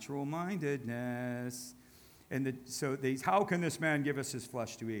 Natural mindedness. How can this man give us his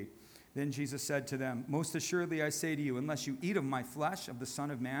flesh to eat? Then Jesus said to them, most assuredly I say to you, unless you eat of my flesh, of the Son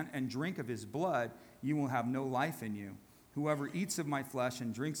of Man, and drink of his blood, you will have no life in you. Whoever eats of my flesh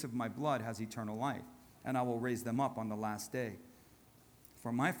and drinks of my blood has eternal life, and I will raise them up on the last day.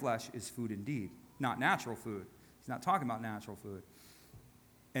 For my flesh is food indeed, not natural food. He's not talking about natural food.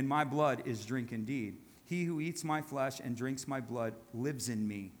 And my blood is drink indeed. He who eats my flesh and drinks my blood lives in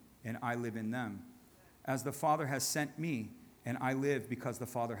me, and I live in them. As the Father has sent me, and I live because the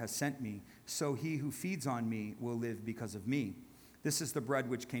Father has sent me, so he who feeds on me will live because of me. This is the bread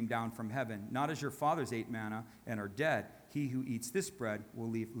which came down from heaven, not as your fathers ate manna and are dead. He who eats this bread will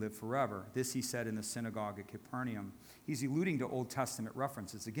live forever. This he said in the synagogue at Capernaum. He's alluding to Old Testament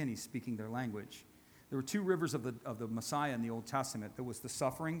references. Again, he's speaking their language. There were two rivers of the Messiah in the Old Testament. There was the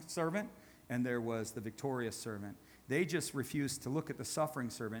suffering servant, and there was the victorious servant. They just refused to look at the suffering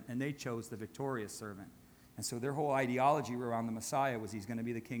servant, and they chose the victorious servant. And so their whole ideology around the Messiah was he's going to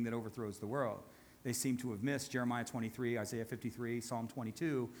be the king that overthrows the world. They seem to have missed Jeremiah 23, Isaiah 53, Psalm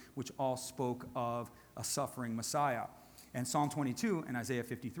 22, which all spoke of a suffering Messiah. And Psalm 22 and Isaiah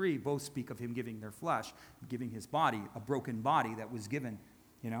 53 both speak of him giving their flesh, giving his body, a broken body that was given,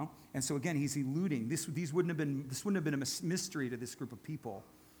 you know. And so again, he's eluding. This wouldn't have been a mystery to this group of people.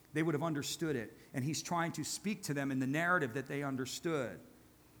 They would have understood it. And he's trying to speak to them in the narrative that they understood.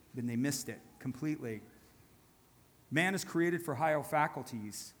 Then they missed it completely. Man is created for higher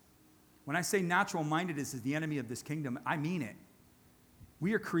faculties. When I say natural-mindedness is the enemy of this kingdom, I mean it.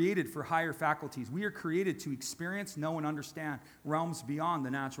 We are created for higher faculties. We are created to experience, know, and understand realms beyond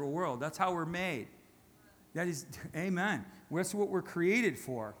the natural world. That's how we're made. That is, amen. That's what we're created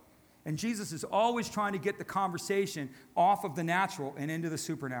for. And Jesus is always trying to get the conversation off of the natural and into the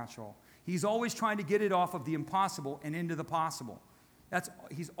supernatural. He's always trying to get it off of the impossible and into the possible.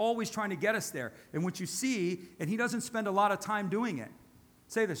 He's always trying to get us there. And what you see, and he doesn't spend a lot of time doing it.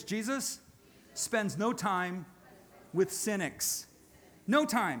 Say this, Jesus spends no time with cynics. No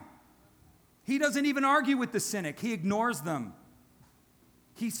time. He doesn't even argue with the cynic. He ignores them.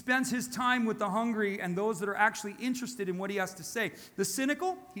 He spends his time with the hungry and those that are actually interested in what he has to say. The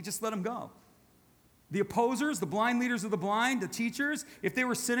cynical, he just let them go. The opposers, the blind leaders of the blind, the teachers, if they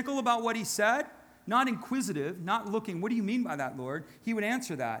were cynical about what he said, not inquisitive, not looking, what do you mean by that, Lord? He would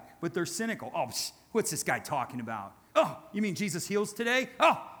answer that, but they're cynical. Oh, what's this guy talking about? Oh, you mean Jesus heals today?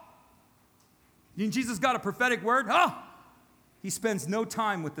 Oh, you mean Jesus got a prophetic word? Oh, he spends no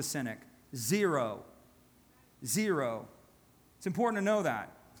time with the cynic. Zero. It's important to know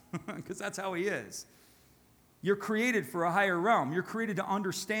that because that's how he is. You're created for a higher realm. You're created to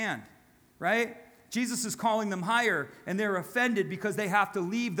understand, right? Jesus is calling them higher, and they're offended because they have to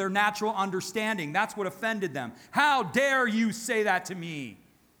leave their natural understanding. That's what offended them. How dare you say that to me?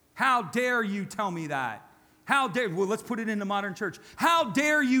 How dare you tell me that? Well, let's put it in the modern church. How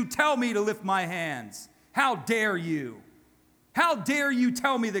dare you tell me to lift my hands? How dare you? How dare you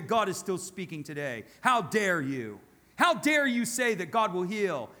tell me that God is still speaking today? How dare you? How dare you say that God will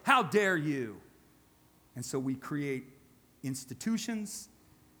heal? How dare you? And so we create institutions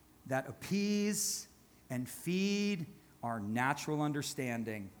that appease and feed our natural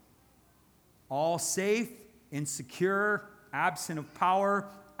understanding. All safe, insecure, absent of power,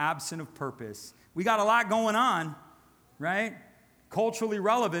 absent of purpose. We got a lot going on, right? Culturally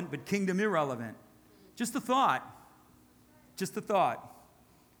relevant, but kingdom irrelevant. Just a thought.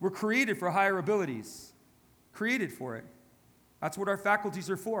 We're created for higher abilities. Created for it. That's what our faculties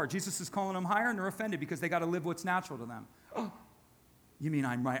are for. Jesus is calling them higher, and they're offended because they got to live what's natural to them. Oh, you mean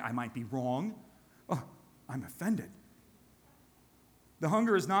I might be wrong? Oh, I'm offended. The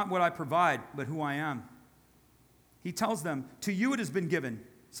hunger is not what I provide, but who I am. He tells them, to you it has been given.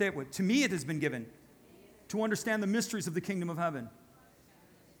 Say it with, to me it has been given to understand the mysteries of the kingdom of heaven.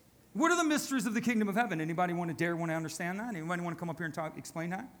 What are the mysteries of the kingdom of heaven? Anybody want to understand that? Anybody want to come up here and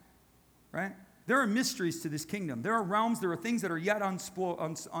explain that? Right? There are mysteries to this kingdom. There are realms, there are things that are yet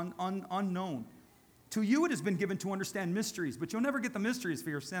unknown. To you it has been given to understand mysteries, but you'll never get the mysteries if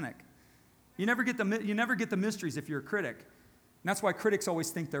you're a cynic. You never get the mysteries if you're a critic. And that's why critics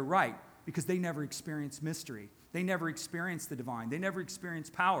always think they're right, because they never experience mystery. They never experience the divine. They never experience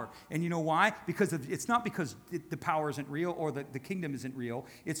power. And you know why? It's not because the power isn't real or the kingdom isn't real.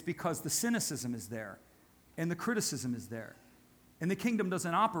 It's because the cynicism is there and the criticism is there. And the kingdom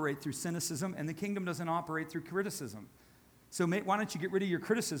doesn't operate through cynicism, and the kingdom doesn't operate through criticism. So why don't you get rid of your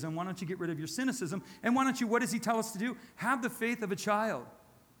criticism? Why don't you get rid of your cynicism? And why don't you, what does he tell us to do? Have the faith of a child.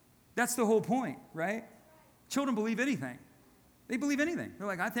 That's the whole point, right? Children believe anything. They believe anything. They're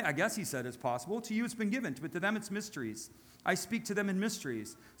like, I guess he said it's possible. To you it's been given, but to them it's mysteries. I speak to them in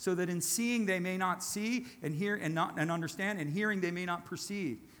mysteries, so that in seeing they may not see, and hear and understand, and hearing they may not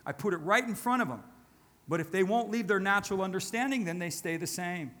perceive. I put it right in front of them. But if they won't leave their natural understanding, then they stay the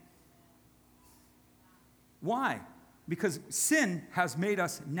same. Why? Because sin has made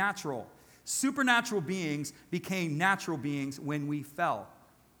us natural. Supernatural beings became natural beings when we fell.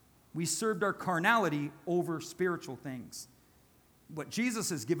 We served our carnality over spiritual things. But Jesus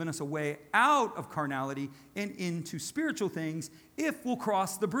has given us a way out of carnality and into spiritual things if we'll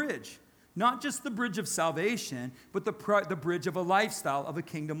cross the bridge. Not just the bridge of salvation, but the bridge of a lifestyle, of a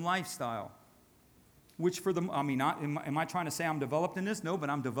kingdom lifestyle. Which for the, I mean, not, am I trying to say I'm developed in this? No, but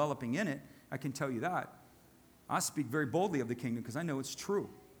I'm developing in it. I can tell you that. I speak very boldly of the kingdom because I know it's true.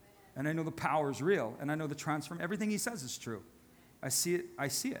 And I know the power is real. And I know the transform. Everything he says is true. I see it. I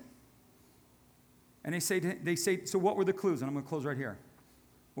see it. And they say, so what were the clues? And I'm going to close right here.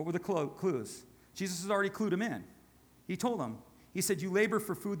 What were the clues? Jesus has already clued them in. He told them. He said, you labor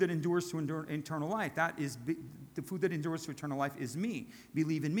for food that endures to eternal life. That is, the food that endures to eternal life is me.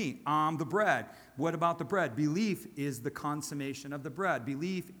 Believe in me. I'm the bread. What about the bread? Belief is the consummation of the bread.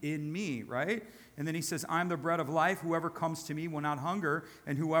 Belief in me, right? And then he says, I'm the bread of life. Whoever comes to me will not hunger,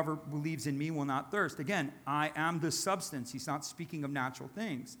 and whoever believes in me will not thirst. Again, I am the substance. He's not speaking of natural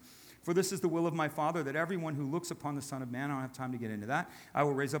things. For this is the will of my Father, that everyone who looks upon the Son of Man, I don't have time to get into that, I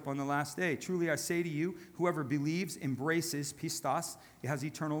will raise up on the last day. Truly I say to you, whoever believes, embraces, pistos, has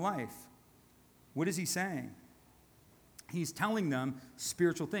eternal life. What is he saying? He's telling them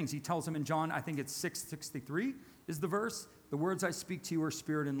spiritual things. He tells them in John, I think it's 6:63 is the verse, the words I speak to you are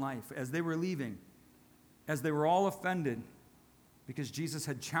spirit and life. As they were leaving, as they were all offended, because Jesus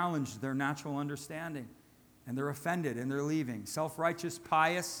had challenged their natural understanding, and they're offended and they're leaving. Self-righteous,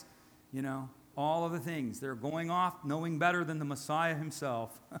 pious, all of the things. They're going off knowing better than the Messiah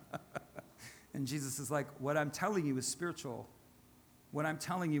himself. And Jesus is like, what I'm telling you is spiritual. What I'm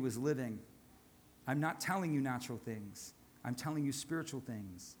telling you is living. I'm not telling you natural things. I'm telling you spiritual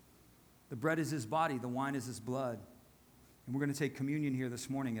things. The bread is his body. The wine is his blood. And we're going to take communion here this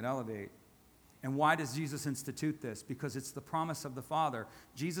morning at Elevate. And why does Jesus institute this? Because it's the promise of the Father.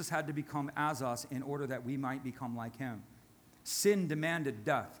 Jesus had to become as us in order that we might become like him. Sin demanded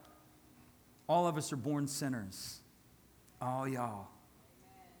death. All of us are born sinners. Oh, y'all.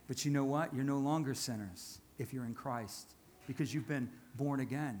 But you know what? You're no longer sinners if you're in Christ because you've been born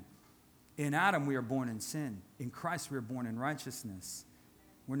again. In Adam, we are born in sin. In Christ, we are born in righteousness.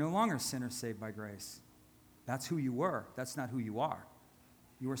 We're no longer sinners saved by grace. That's who you were. That's not who you are.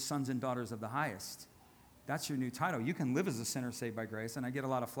 You are sons and daughters of the highest. That's your new title. You can live as a sinner saved by grace, and I get a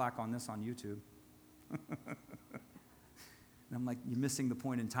lot of flack on this on YouTube. And I'm like, you're missing the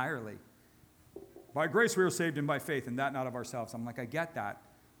point entirely. By grace we are saved and by faith, and that not of ourselves. I'm like, I get that.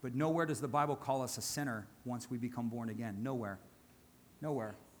 But nowhere does the Bible call us a sinner once we become born again. Nowhere.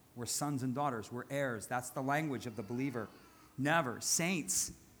 Nowhere. We're sons and daughters. We're heirs. That's the language of the believer. Never.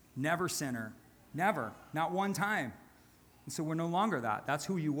 Saints. Never sinner. Never. Not one time. And so we're no longer that. That's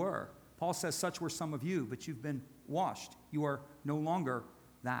who you were. Paul says, such were some of you, but you've been washed. You are no longer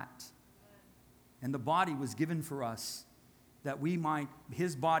that. And the body was given for us that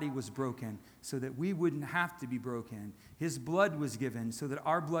his body was broken so that we wouldn't have to be broken. His blood was given so that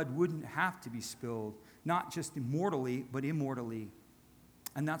our blood wouldn't have to be spilled, not just mortally, but immortally.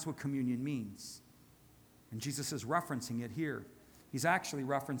 And that's what communion means. And Jesus is referencing it here. He's actually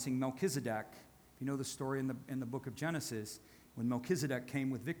referencing Melchizedek. If you know the story in the book of Genesis, when Melchizedek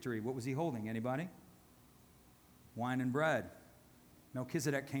came with victory, what was he holding? Anybody? Wine and bread.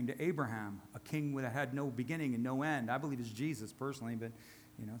 Melchizedek came to Abraham, a king that had no beginning and no end. I believe it's Jesus personally, but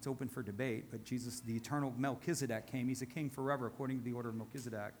it's open for debate. But Jesus, the eternal Melchizedek came. He's a king forever according to the order of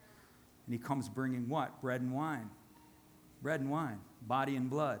Melchizedek. And he comes bringing what? Bread and wine. Bread and wine, body and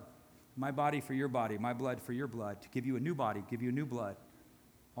blood. My body for your body, my blood for your blood, to give you a new body, give you a new blood.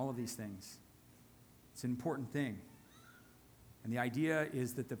 All of these things. It's an important thing. And the idea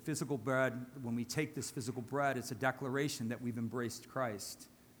is that the physical bread, when we take this physical bread, it's a declaration that we've embraced Christ.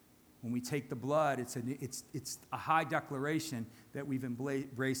 When we take the blood, it's a high declaration that we've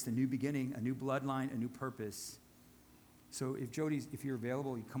embraced a new beginning, a new bloodline, a new purpose. So if you're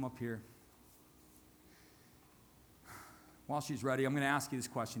available, you come up here. While she's ready, I'm going to ask you this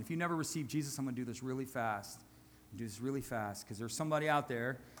question. If you never received Jesus, I'm going to do this really fast. Because there's somebody out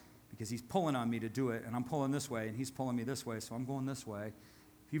there, because he's pulling on me to do it, and I'm pulling this way, and he's pulling me this way, so I'm going this way.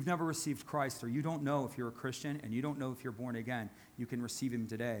 If you've never received Christ, or you don't know if you're a Christian, and you don't know if you're born again, you can receive him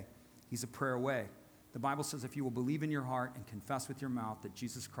today. He's a prayer away. The Bible says if you will believe in your heart and confess with your mouth that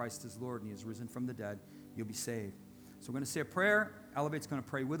Jesus Christ is Lord and he has risen from the dead, you'll be saved. So we're going to say a prayer. Elevate's going to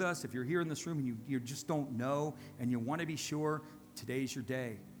pray with us. If you're here in this room and you just don't know and you want to be sure, today's your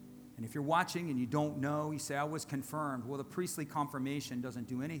day. And if you're watching and you don't know, you say, I was confirmed. Well, the priestly confirmation doesn't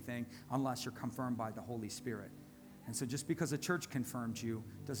do anything unless you're confirmed by the Holy Spirit. And so just because a church confirmed you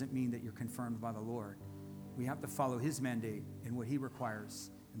doesn't mean that you're confirmed by the Lord. We have to follow his mandate and what he requires.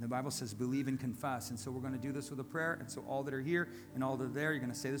 And the Bible says, believe and confess. And so we're going to do this with a prayer. And so all that are here and all that are there, you're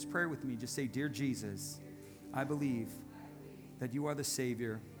going to say this prayer with me. Just say, Dear Jesus, I believe that you are the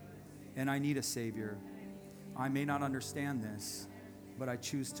Savior, and I need a Savior. I may not understand this, but I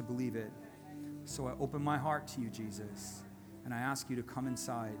choose to believe it. So I open my heart to you, Jesus, and I ask you to come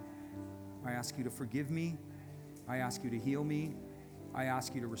inside. I ask you to forgive me. I ask you to heal me. I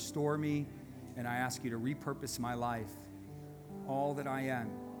ask you to restore me, and I ask you to repurpose my life. All that I am,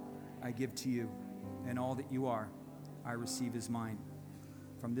 I give to you, and all that you are, I receive as mine.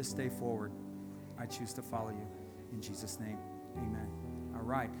 From this day forward, I choose to follow you. In Jesus' name, amen. All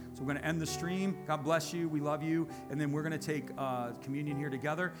right, so we're going to end the stream. God bless you. We love you. And then we're going to take communion here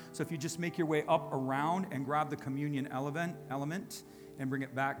together. So if you just make your way up around and grab the communion element and bring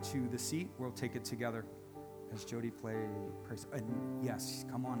it back to the seat, we'll take it together as Jody plays. And yes,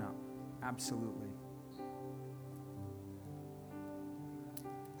 come on up. Absolutely.